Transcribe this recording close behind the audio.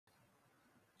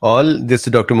All. This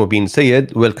is Dr. Mobeen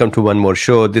Sayed. Welcome to one more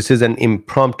show. This is an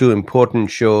impromptu,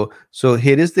 important show. So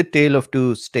here is the tale of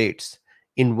two states.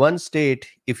 In one state,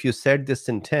 if you said this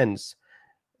sentence,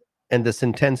 and the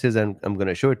sentence is, and I'm going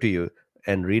to show it to you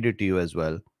and read it to you as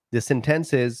well. The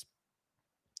sentence is,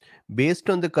 based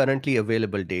on the currently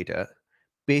available data,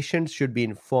 patients should be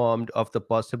informed of the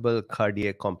possible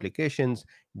cardiac complications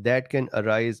that can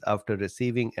arise after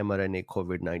receiving mRNA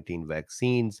COVID-19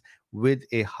 vaccines with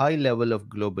a high level of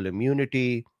global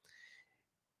immunity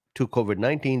to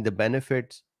COVID-19. The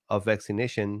benefit of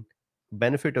vaccination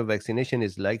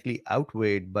is likely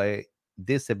outweighed by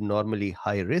this abnormally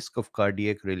high risk of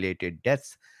cardiac related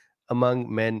deaths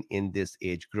among men in this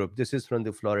age group. This is from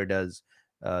the Florida's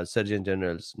Surgeon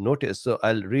General's notice. So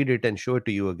I'll read it and show it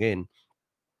to you again.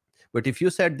 But if you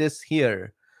said this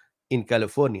here in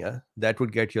California, that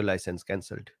would get your license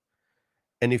canceled.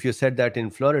 And if you said that in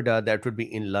Florida, that would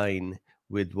be in line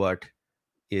with what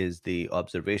is the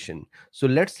observation. So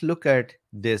let's look at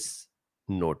this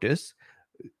notice.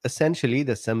 Essentially,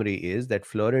 the summary is that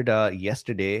Florida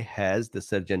yesterday the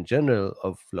Surgeon General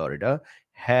of Florida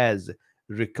has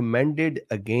recommended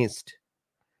against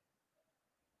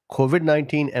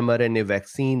COVID-19 mRNA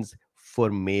vaccines for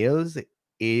males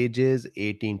ages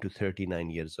 18 to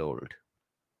 39 years old.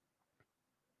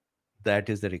 That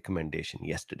is the recommendation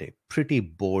yesterday. Pretty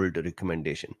bold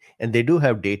recommendation. And they do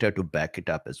have data to back it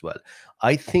up as well.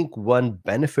 I think one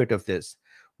benefit of this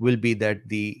will be that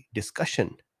the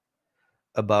discussion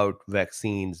about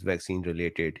vaccines,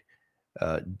 vaccine-related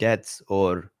deaths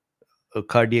or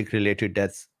cardiac-related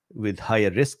deaths with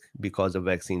higher risk because of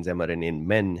vaccines, mRNA in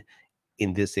men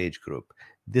in this age group,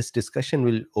 this discussion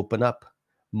will open up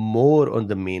more on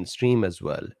the mainstream as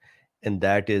well. And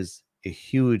that is a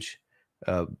huge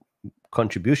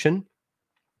contribution.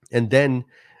 And then,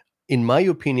 in my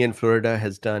opinion, Florida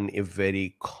has done a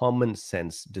very common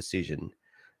sense decision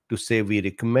to say we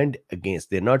recommend against.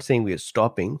 They're not saying we are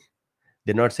stopping.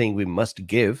 They're not saying we must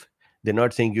give. They're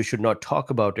not saying you should not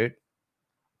talk about it.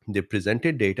 They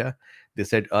presented data. They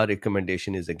said our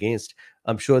recommendation is against.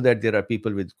 I'm sure that there are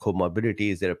people with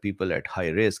comorbidities, there are people at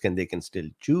high risk, and they can still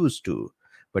choose to.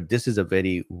 But this is a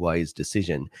very wise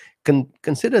decision.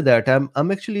 Consider that.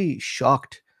 I'm actually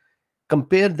shocked.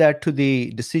 Compare that to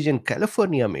the decision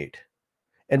California made,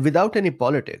 and without any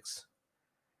politics.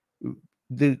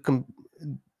 The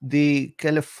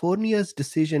California's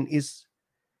decision is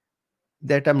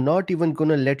that I'm not even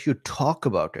going to let you talk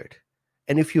about it.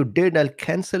 And if you did, I'll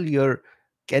cancel your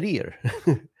career.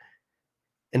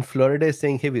 And Florida is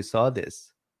saying, hey, we saw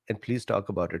this and please talk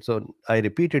about it. So I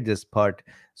repeated this part.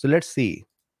 So let's see.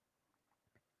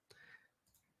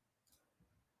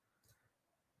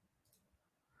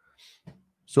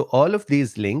 So all of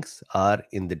these links are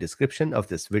in the description of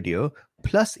this video.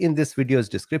 Plus, in this video's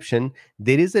description,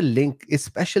 there is a link, a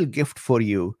special gift for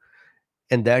you.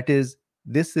 And that is,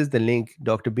 this is the link,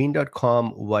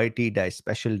 drbeen.com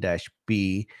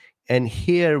YT-special-P. And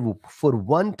here, for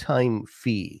one-time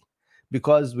fee,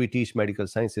 because we teach medical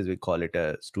sciences, we call it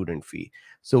a student fee.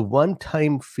 So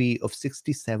one-time fee of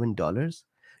 $67,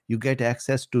 you get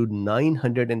access to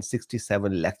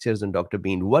 967 lectures on Dr.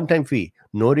 Been. One-time fee,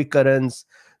 no recurrence,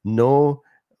 no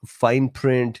fine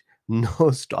print,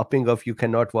 no stopping of you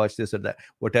cannot watch this or that.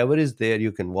 Whatever is there,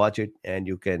 you can watch it, and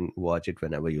you can watch it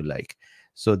whenever you like.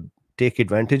 So take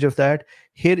advantage of that.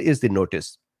 Here is the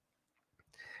notice.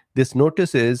 This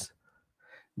notice is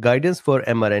Guidance for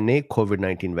mRNA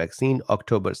COVID-19 Vaccine,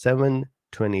 October 7,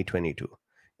 2022.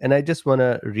 And I just want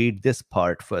to read this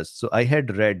part first. So I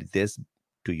had read this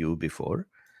to you before.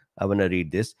 I want to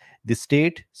read this. The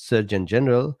state Surgeon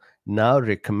General now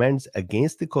recommends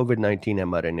against the COVID-19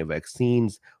 mRNA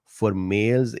vaccines for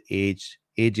males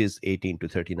ages 18 to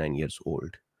 39 years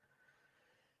old.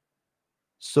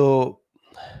 So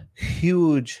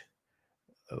huge.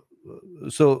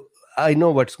 So I know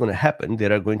what's going to happen.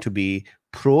 There are going to be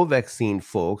pro-vaccine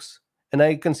folks, and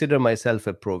I consider myself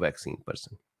a pro-vaccine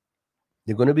person.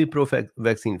 They're going to be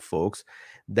pro-vaccine folks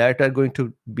that are going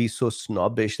to be so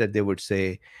snobbish that they would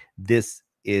say this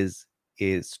is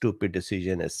a stupid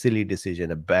decision, a silly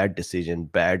decision, a bad decision,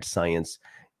 bad science,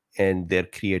 and they're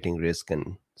creating risk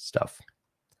and stuff.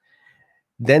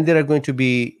 Then there are going to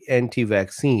be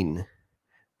anti-vaccine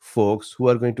folks who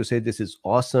are going to say this is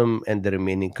awesome and the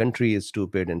remaining country is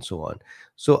stupid and so on.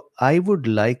 So I would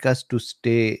like us to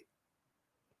stay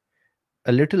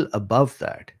a little above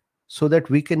that so that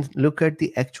we can look at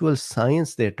the actual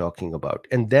science they're talking about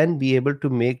and then be able to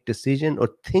make decision or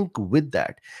think with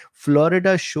that.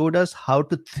 Florida showed us how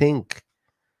to think,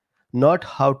 not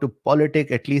how to politic,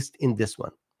 at least in this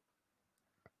one.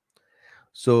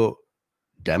 So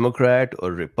Democrat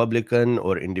or Republican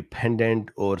or independent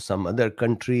or some other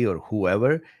country or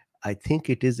whoever. I think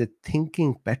it is a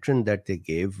thinking pattern that they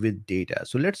gave with data.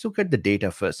 So let's look at the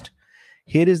data first.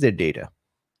 Here is the data.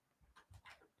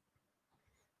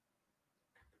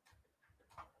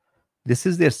 This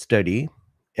is their study,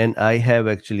 and I have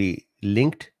actually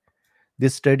linked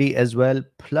this study as well.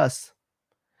 Plus,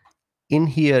 in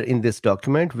here in this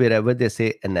document, wherever they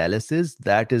say analysis,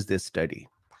 that is this study.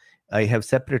 I have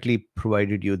separately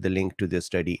provided you the link to this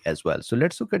study as well. So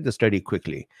let's look at the study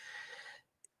quickly.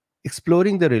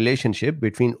 Exploring the relationship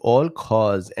between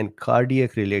all-cause and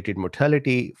cardiac-related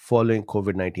mortality following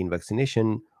COVID-19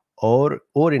 vaccination or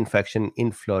infection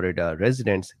in Florida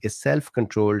residents, a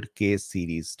self-controlled case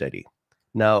series study.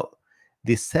 Now,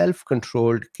 the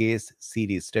self-controlled case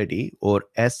series study, or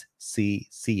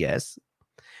SCCS,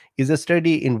 is a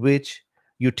study in which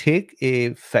you take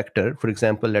a factor, for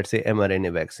example, let's say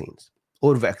mRNA vaccines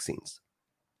or vaccines.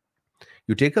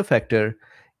 You take a factor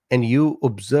and you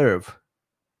observe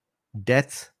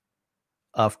deaths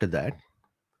after that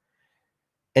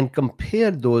and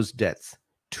compare those deaths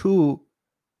to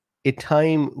a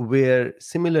time where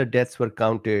similar deaths were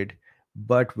counted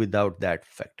but without that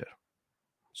factor.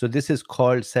 So this is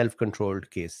called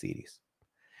self-controlled case series.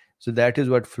 So that is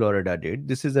what Florida did.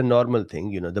 This is a normal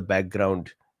thing, the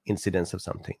background incidence of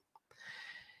something.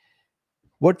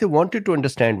 What they wanted to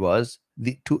understand was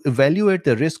to evaluate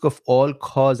the risk of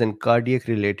all-cause and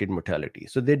cardiac-related mortality.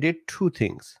 So they did two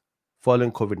things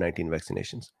following COVID-19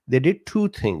 vaccinations. They did two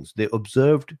things. They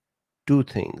observed two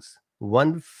things.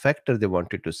 One factor they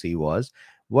wanted to see was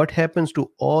what happens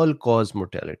to all-cause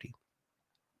mortality.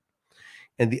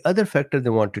 And the other factor they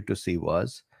wanted to see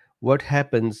was what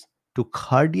happens to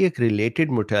cardiac-related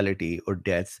mortality or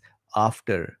deaths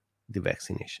after the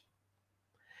vaccination.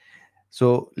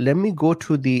 So let me go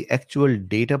to the actual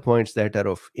data points that are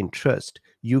of interest.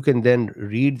 You can then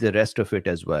read the rest of it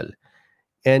as well.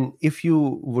 And if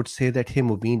you would say that, hey,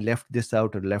 Mubin left this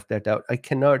out or left that out, I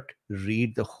cannot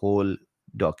read the whole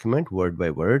document word by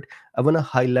word. I want to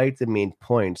highlight the main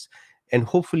points and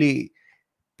hopefully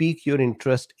pique your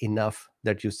interest enough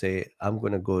that you say, I'm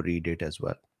going to go read it as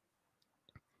well.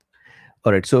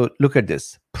 All right, so look at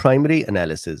this. Primary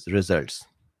analysis results.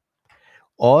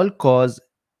 All-cause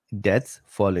deaths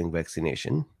following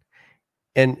vaccination.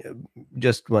 And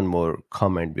just one more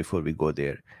comment before we go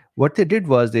there. What they did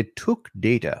was they took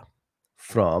data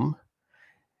from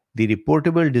the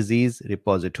Reportable Disease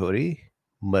Repository,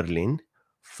 Merlin,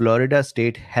 Florida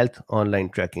State Health Online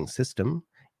Tracking System,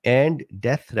 and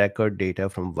death record data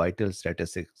from Vital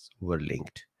Statistics were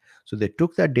linked. So they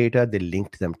took that data, they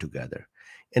linked them together,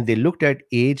 and they looked at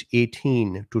age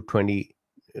 18 to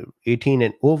 18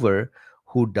 and over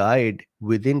who died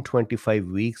within 25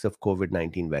 weeks of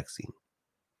COVID-19 vaccine.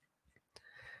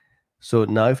 So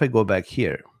now if I go back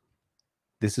here,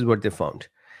 this is what they found.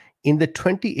 In the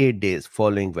 28 days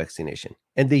following vaccination,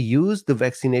 and they used the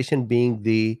vaccination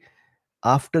being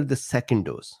after the second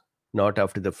dose, not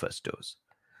after the first dose,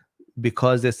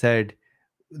 because they said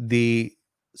the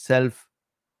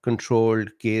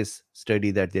self-controlled case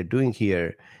study that they're doing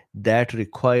here, that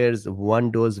requires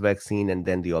one dose vaccine and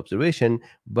then the observation,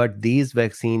 but these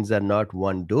vaccines are not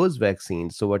one dose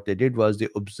vaccines. So what they did was they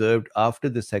observed after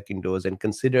the second dose and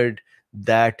considered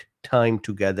that time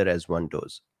together as one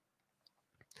dose.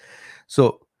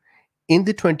 So in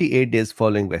the 28 days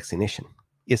following vaccination,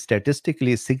 a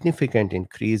statistically significant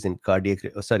increase in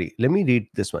let me read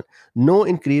this one. No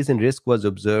increase in risk was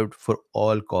observed for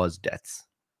all-cause deaths,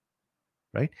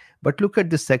 right? But look at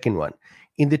the second one.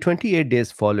 In the 28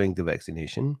 days following the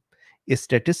vaccination, a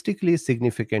statistically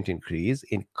significant increase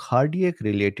in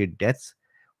cardiac-related deaths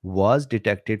was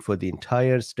detected for the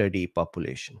entire study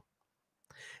population.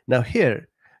 Now here,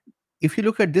 if you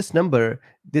look at this number,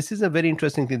 this is a very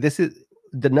interesting thing.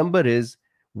 The number is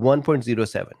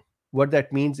 1.07. What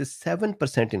that means is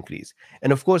 7% increase.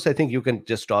 And of course, I think you can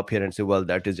just stop here and say, well,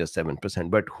 that is just 7%.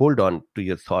 But hold on to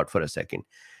your thought for a second.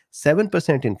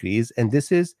 7% increase, and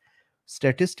this is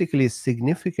statistically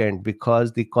significant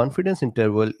because the confidence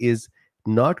interval is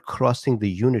not crossing the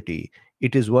unity.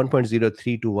 It is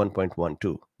 1.03 to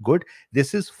 1.12. Good.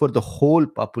 This is for the whole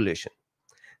population.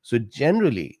 So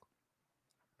generally,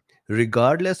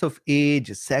 regardless of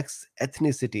age, sex,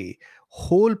 ethnicity,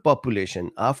 whole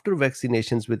population after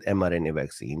vaccinations with mRNA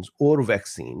vaccines or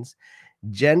vaccines,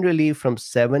 generally from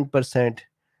 7%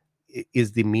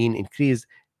 is the mean increase,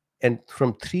 and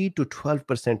from 3 to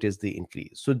 12% is the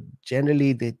increase. So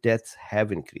generally the deaths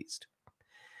have increased.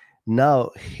 Now,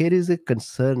 here is a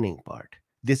concerning part.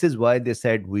 This is why they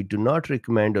said we do not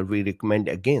recommend or we recommend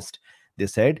against. They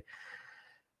said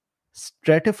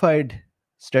stratified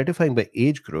stratifying by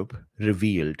age group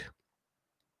revealed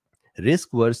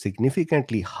risk were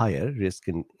significantly higher, risk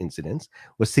in incidence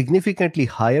was significantly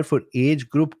higher for age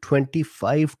group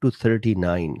 25 to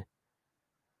 39.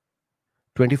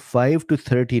 25 to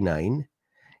 39.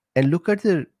 And look at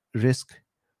the risk,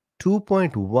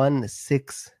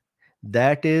 2.16.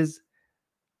 That is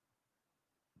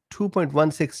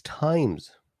 2.16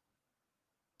 times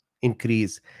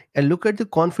increase. And look at the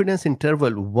confidence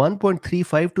interval,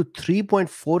 1.35 to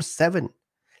 3.47.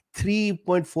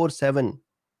 3.47.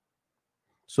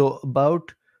 So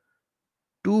about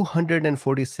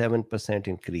 247%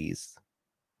 increase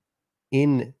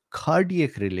in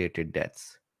cardiac related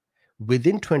deaths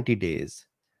within 20 days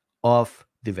of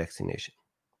the vaccination.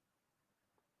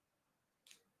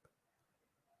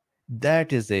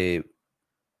 That is a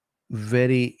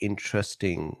very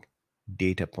interesting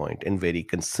data point and very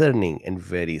concerning and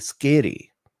very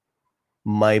scary.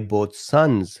 My both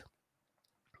sons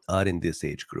are in this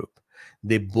age group.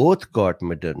 They both got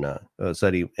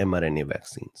mRNA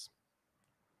vaccines.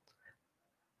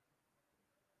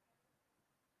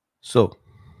 So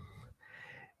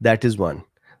that is one.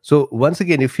 So once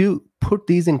again, if you put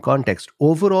these in context,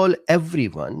 overall,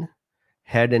 everyone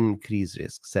had an increased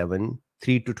risk, 3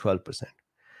 to 12%.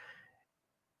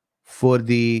 For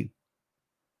this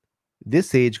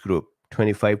age group,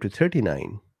 25 to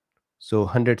 39, so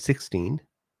 116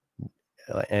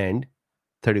 and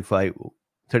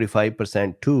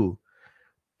 35% to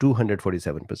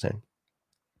 247%.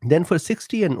 Then for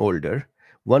 60 and older,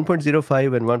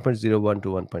 1.05 and 1.01 to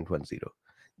 1.10.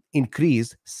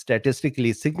 Increase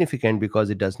statistically significant because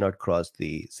it does not cross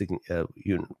the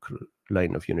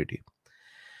line of unity.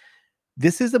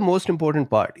 This is the most important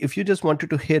part. If you just wanted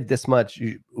to hear this much,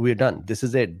 we're done. This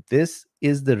is it. This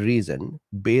is the reason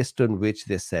based on which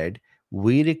they said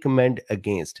we recommend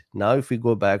against. Now, if we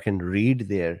go back and read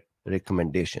their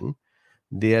recommendation,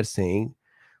 they are saying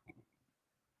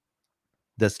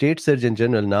the State Surgeon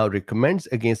General now recommends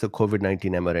against the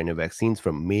COVID-19 mRNA vaccines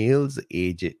from males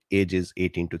ages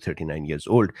 18 to 39 years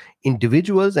old.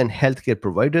 Individuals and healthcare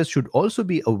providers should also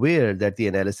be aware that the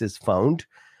analysis found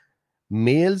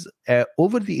males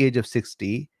over the age of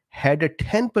 60 had a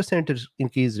 10%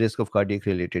 increased risk of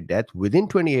cardiac-related death within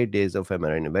 28 days of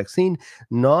mRNA vaccine.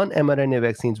 Non-mRNA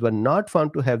vaccines were not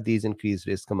found to have these increased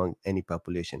risks among any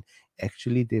population.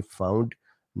 Actually, they found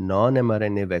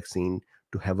non-mRNA vaccine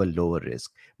to have a lower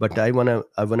risk. But I wanna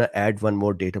add one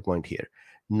more data point here.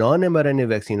 Non-mRNA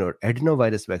vaccine or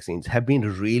adenovirus vaccines have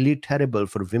been really terrible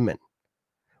for women.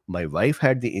 My wife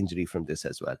had the injury from this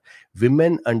as well.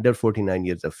 Women under 49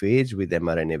 years of age with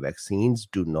mRNA vaccines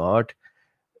do not,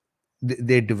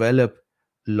 they develop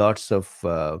lots of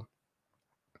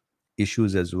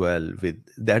issues as well with,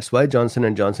 that's why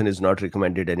Johnson & Johnson is not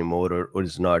recommended anymore or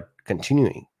is not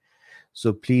continuing.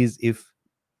 So please, if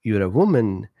you're a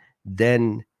woman,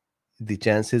 then the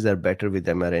chances are better with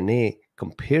mRNA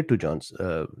compared to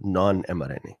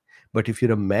non-mRNA. But if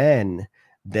you're a man,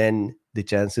 then the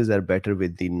chances are better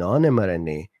with the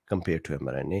non-mRNA compared to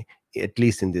mRNA, at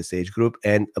least in this age group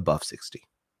and above 60.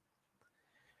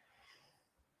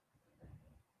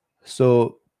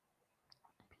 So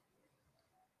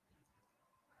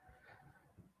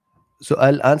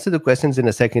I'll answer the questions in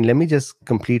a second. Let me just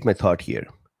complete my thought here.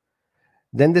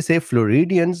 Then they say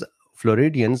Floridians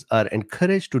are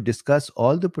encouraged to discuss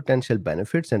all the potential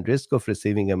benefits and risk of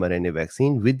receiving mRNA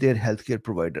vaccine with their healthcare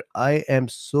provider. I am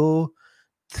so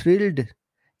thrilled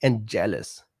and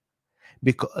jealous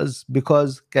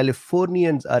because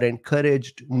Californians are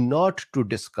encouraged not to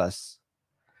discuss,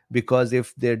 because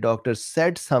if their doctor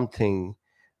said something,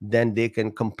 then they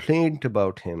can complain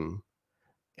about him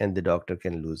and the doctor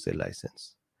can lose their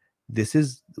license. This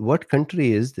is, what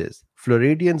country is this?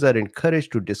 Floridians are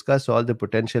encouraged to discuss all the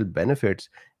potential benefits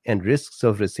and risks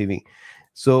of receiving.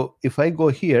 So if I go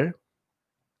here,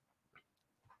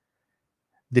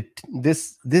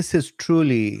 this is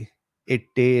truly a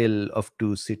tale of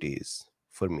two cities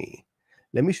for me.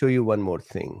 Let me show you one more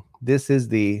thing. This is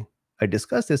I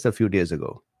discussed this a few days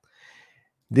ago.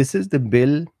 This is the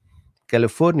bill,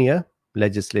 California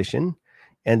legislation,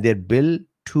 and their bill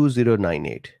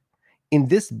 2098. In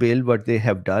this bill, what they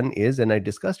have done is, and I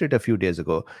discussed it a few days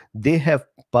ago, they have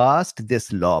passed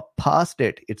this law, passed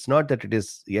it. It's not that it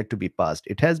is yet to be passed.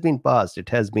 It has been passed. It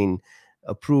has been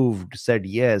approved, said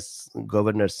yes,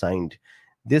 governor signed.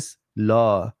 This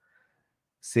law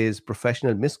says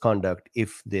professional misconduct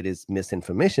if there is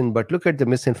misinformation. But look at the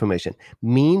misinformation.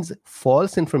 Means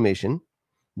false information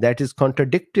that is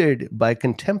contradicted by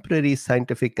contemporary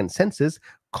scientific consensus,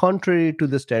 contrary to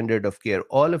the standard of care.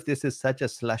 All of this is such a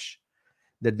slush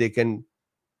that they can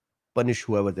punish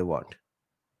whoever they want.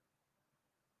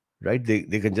 right?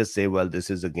 They can just say, well, this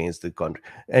is against the contract.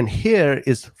 And here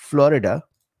is Florida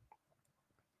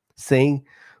saying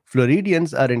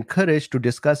Floridians are encouraged to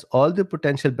discuss all the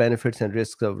potential benefits and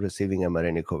risks of receiving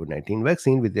mRNA COVID-19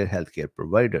 vaccine with their healthcare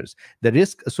providers. The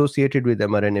risk associated with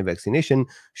mRNA vaccination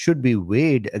should be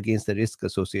weighed against the risk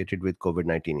associated with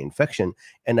COVID-19 infection.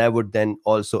 And I would then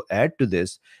also add to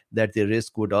this that the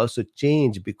risk would also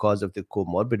change because of the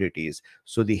comorbidities.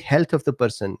 So the health of the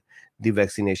person, the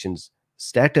vaccination's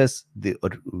status, the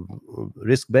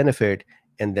risk benefit,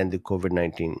 and then the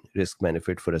COVID-19 risk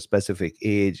benefit for a specific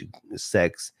age,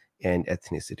 sex, and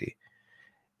ethnicity.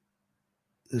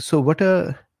 So what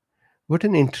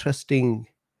an interesting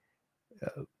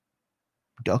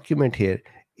document here.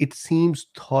 It seems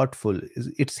thoughtful.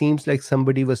 It seems like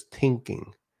somebody was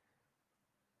thinking,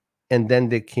 and then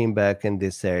they came back and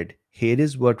they said, here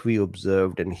is what we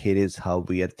observed and here is how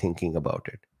we are thinking about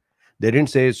it. They didn't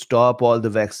say stop all the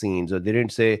vaccines, or they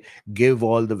didn't say give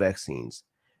all the vaccines.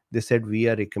 They said we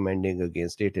are recommending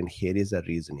against it and here is our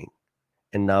reasoning.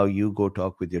 And now you go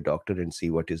talk with your doctor and see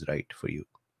what is right for you.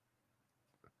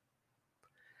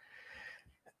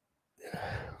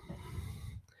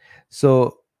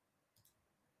 So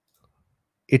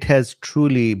it has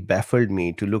truly baffled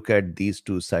me to look at these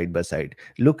two side by side.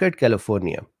 Look at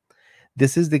California.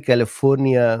 This is the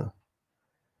California.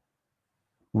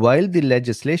 While the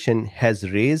legislation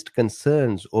has raised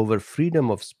concerns over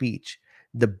freedom of speech,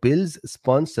 the bill's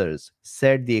sponsors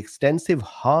said the extensive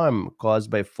harm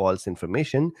caused by false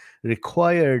information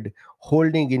required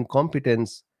holding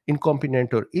incompetent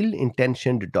or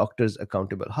ill-intentioned doctors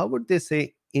accountable. How would they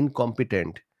say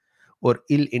incompetent or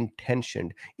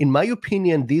ill-intentioned? In my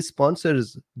opinion, these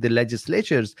sponsors, the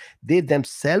legislatures, they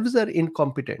themselves are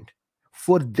incompetent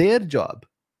for their job.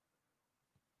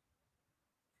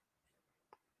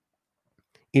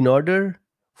 In order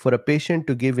for a patient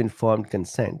to give informed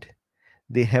consent,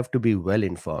 they have to be well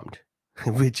informed,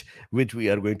 which we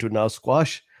are going to now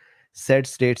squash, said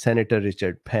State Senator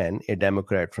Richard Penn, a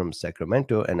Democrat from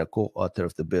Sacramento and a co-author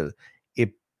of the bill,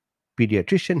 a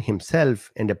pediatrician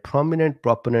himself and a prominent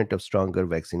proponent of stronger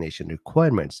vaccination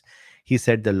requirements. He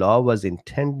said the law was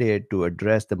intended to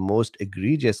address the most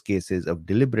egregious cases of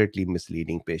deliberately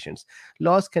misleading patients.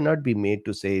 Laws cannot be made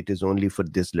to say it is only for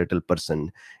this little person.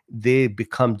 They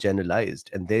become generalized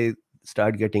and they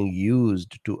start getting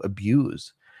used to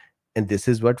abuse. And this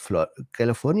is what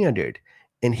California did.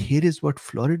 And here is what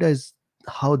Florida is,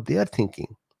 how they are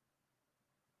thinking.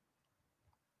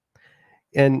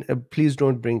 And please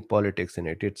don't bring politics in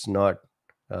it. It's not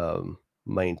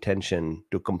my intention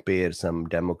to compare some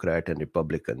Democrat and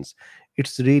Republicans.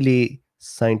 It's really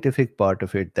scientific part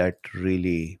of it that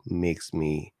really makes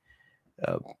me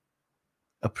uh,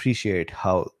 appreciate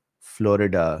how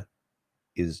Florida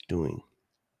is doing.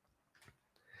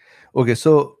 Okay,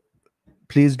 so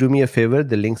please do me a favor.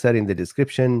 The links are in the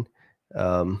description.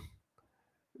 Um,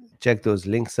 check those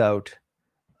links out.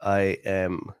 I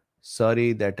am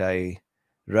sorry that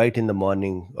right in the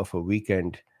morning of a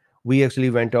weekend, we actually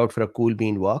went out for a cool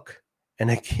bean walk, and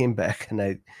I came back and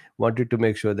I wanted to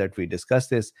make sure that we discuss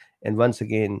this. And once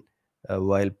again,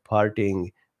 while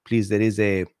parting, please, there is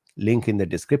a link in the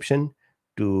description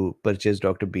to purchase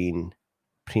Dr. Bean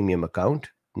premium account,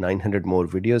 900 more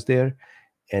videos there,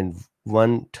 and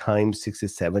one time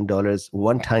 $67,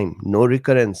 one time, no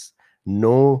recurrence,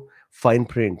 no fine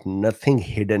print, nothing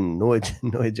hidden, no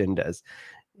agendas.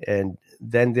 And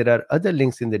then there are other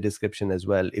links in the description as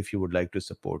well if you would like to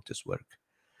support this work.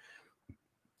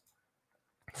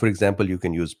 For example, you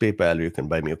can use PayPal, or you can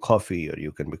buy me a coffee, or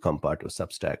you can become part of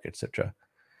Substack, etc.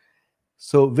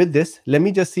 So with this, let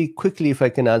me just see quickly if I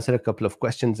can answer a couple of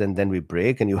questions, and then we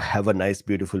break and you have a nice,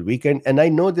 beautiful weekend. And I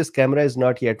know this camera is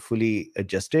not yet fully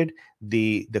adjusted.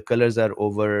 The colors are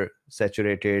over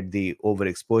saturated. The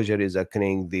overexposure is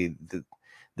occurring. The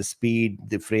speed,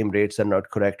 the frame rates are not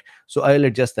correct. So I'll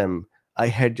adjust them. I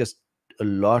had just a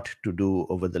lot to do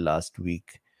over the last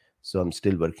week, so I'm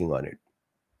still working on it.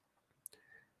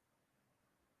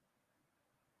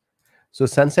 So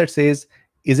Sunset says,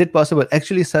 is it possible?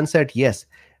 Actually, Sunset, yes.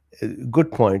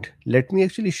 Good point. Let me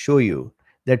actually show you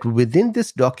that within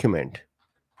this document,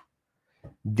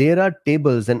 there are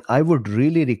tables, and I would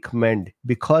really recommend,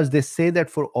 because they say that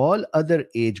for all other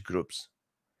age groups,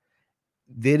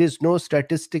 there is no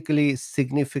statistically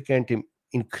significant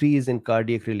increase in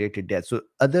cardiac related death. So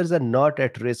others are not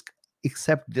at risk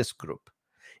except this group.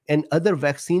 And other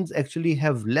vaccines actually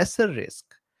have lesser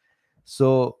risk.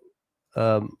 So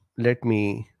let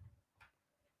me,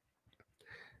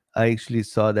 I actually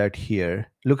saw that here.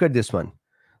 Look at this one.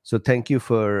 So thank you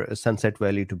for Sunset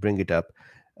Valley to bring it up.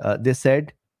 They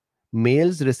said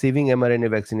Males receiving mRNA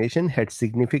vaccination had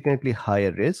significantly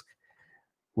higher risk,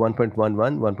 1.11,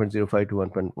 1.05 to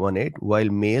 1.18, while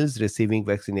males receiving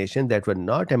vaccination that were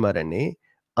not mRNA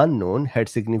unknown had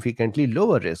significantly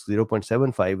lower risk,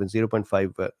 0.75 and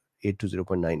 0.58 to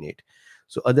 0.98.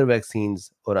 So other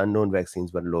vaccines or unknown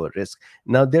vaccines were lower risk.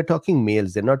 Now they're talking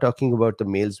males, they're not talking about the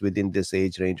males within this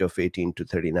age range of 18 to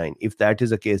 39. If that is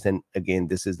the case, then again,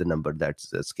 this is the number,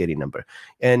 that's a scary number.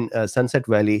 And Sunset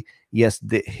Valley, yes,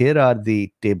 here are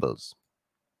the tables.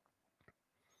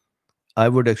 I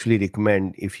would actually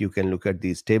recommend, if you can look at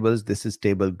these tables, this is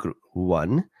table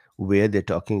 1, where they're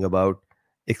talking about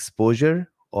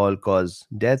exposure, all cause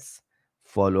deaths,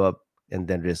 follow up, and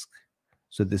then risk.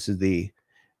 So this is the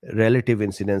relative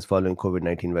incidence following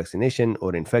COVID-19 vaccination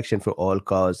or infection for all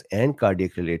cause and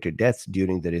cardiac related deaths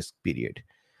during the risk period.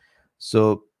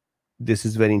 So this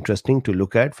is very interesting to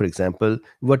look at. For example,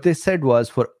 what they said was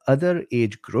for other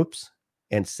age groups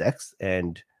and sex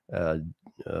and uh,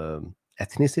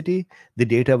 ethnicity, the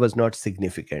data was not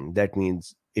significant. That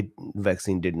means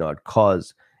vaccine did not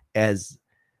cause as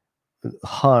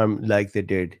harm like they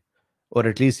did, or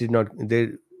at least did not. They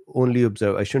only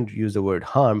observe. I shouldn't use the word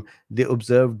harm. They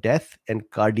observed death and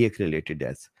cardiac related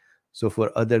deaths. So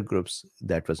for other groups,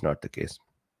 that was not the case.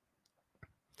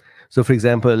 So for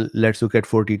example, let's look at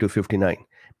 40 to 59,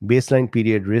 baseline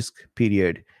period, risk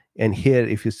period. And here,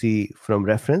 if you see from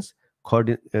reference,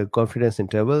 confidence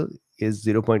interval is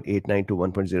 0.89 to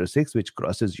 1.06, which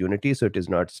crosses unity, so it is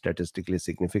not statistically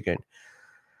significant.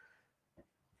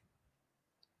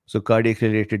 So cardiac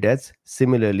related deaths,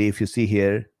 similarly, if you see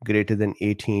here, greater than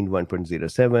 18,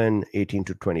 1.07, 18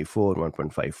 to 24,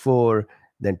 1.54,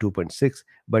 then 2.6.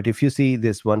 But if you see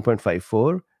this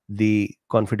 1.54, the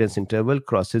confidence interval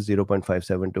crosses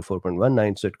 0.57 to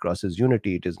 4.19, so it crosses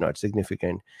unity, it is not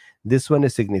significant. This one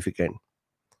is significant,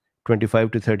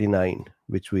 25 to 39,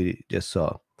 which we just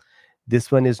saw. This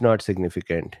one is not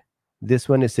significant. This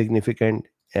one is significant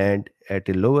and at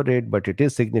a lower rate, but it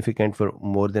is significant for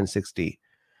more than 60.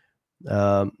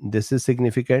 This is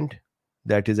significant.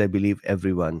 That is, I believe,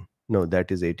 everyone. No,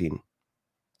 that is 18.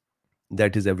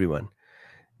 That is everyone.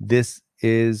 This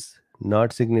is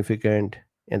not significant.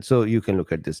 And so you can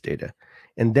look at this data.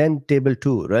 And then table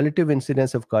 2, relative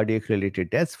incidence of cardiac related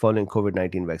deaths following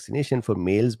COVID-19 vaccination for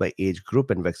males by age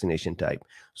group and vaccination type.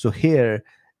 So here,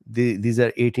 these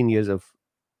are 18 years of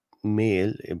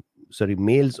males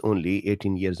only,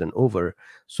 18 years and over.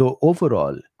 So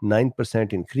overall,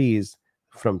 9% increase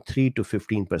from 3 to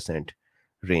 15%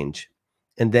 range.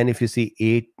 And then if you see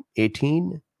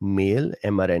 18 male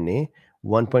mRNA,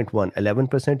 1.1,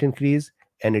 11% increase,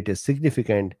 and it is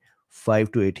significant,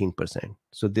 5 to 18%.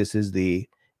 So this is the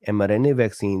mRNA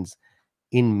vaccines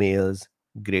in males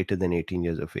greater than 18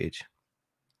 years of age.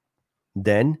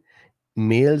 Then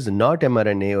males not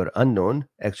mRNA or unknown,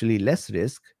 actually less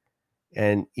risk,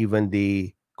 and even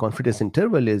the confidence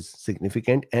interval is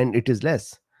significant and it is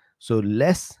less. So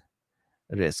less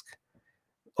risk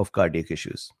of cardiac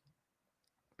issues.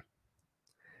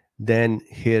 Then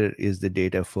here is the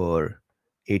data for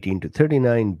 18 to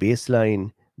 39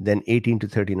 baseline, then 18 to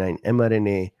 39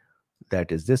 mRNA.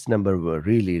 That is, this number were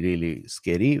really, really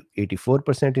scary.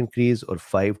 84% increase, or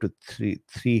 5 to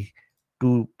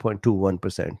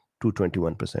 2.21%,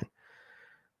 221%.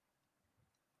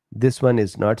 This one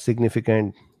is not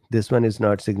significant. This one is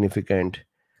not significant.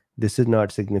 This is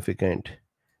not significant.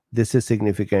 This is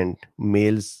significant.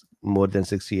 Males more than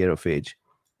 60 years of age,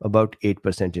 about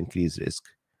 8% increased risk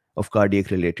of cardiac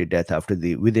related death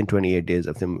within 28 days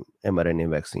of the mRNA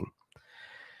vaccine.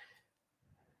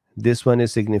 This one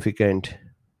is significant,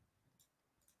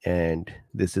 and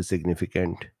this is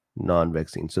significant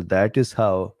non-vaccine. So that is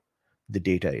how the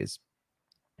data is.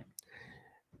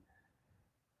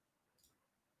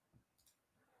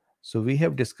 So we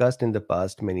have discussed in the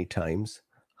past many times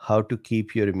how to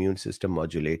keep your immune system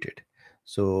modulated.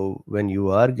 So when you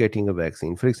are getting a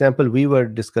vaccine, for example, we were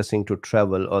discussing to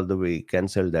travel, although we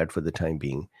canceled that for the time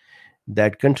being.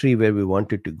 That country where we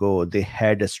wanted to go, they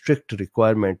had a strict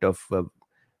requirement of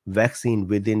vaccine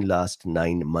within last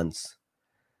 9 months.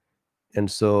 And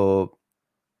so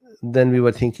then we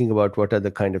were thinking about what are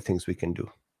the kind of things we can do.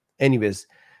 Anyways,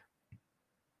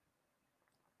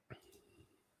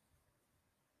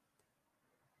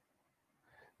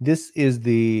 this is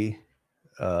the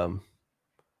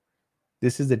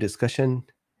discussion.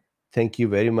 Thank you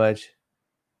very much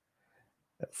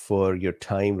for your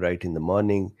time right in the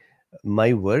morning.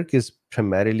 My work is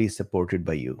primarily supported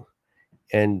by you.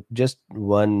 And just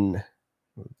one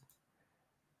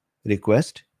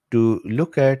request, to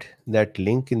look at that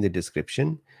link in the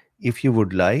description if you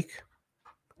would like.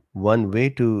 One way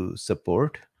to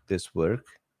support this work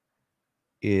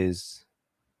is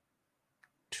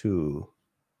to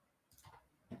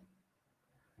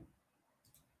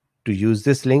use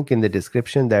this link in the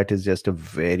description. That is just a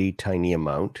very tiny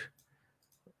amount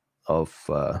of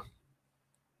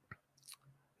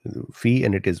fee,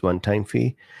 and it is one-time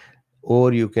fee.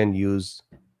 Or you can use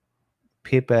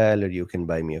PayPal, or you can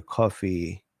buy me a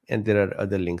coffee, and there are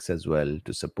other links as well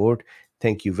to support.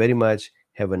 Thank you very much.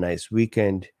 Have a nice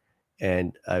weekend,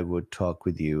 and I would talk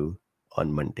with you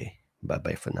on Monday. Bye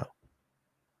bye for now.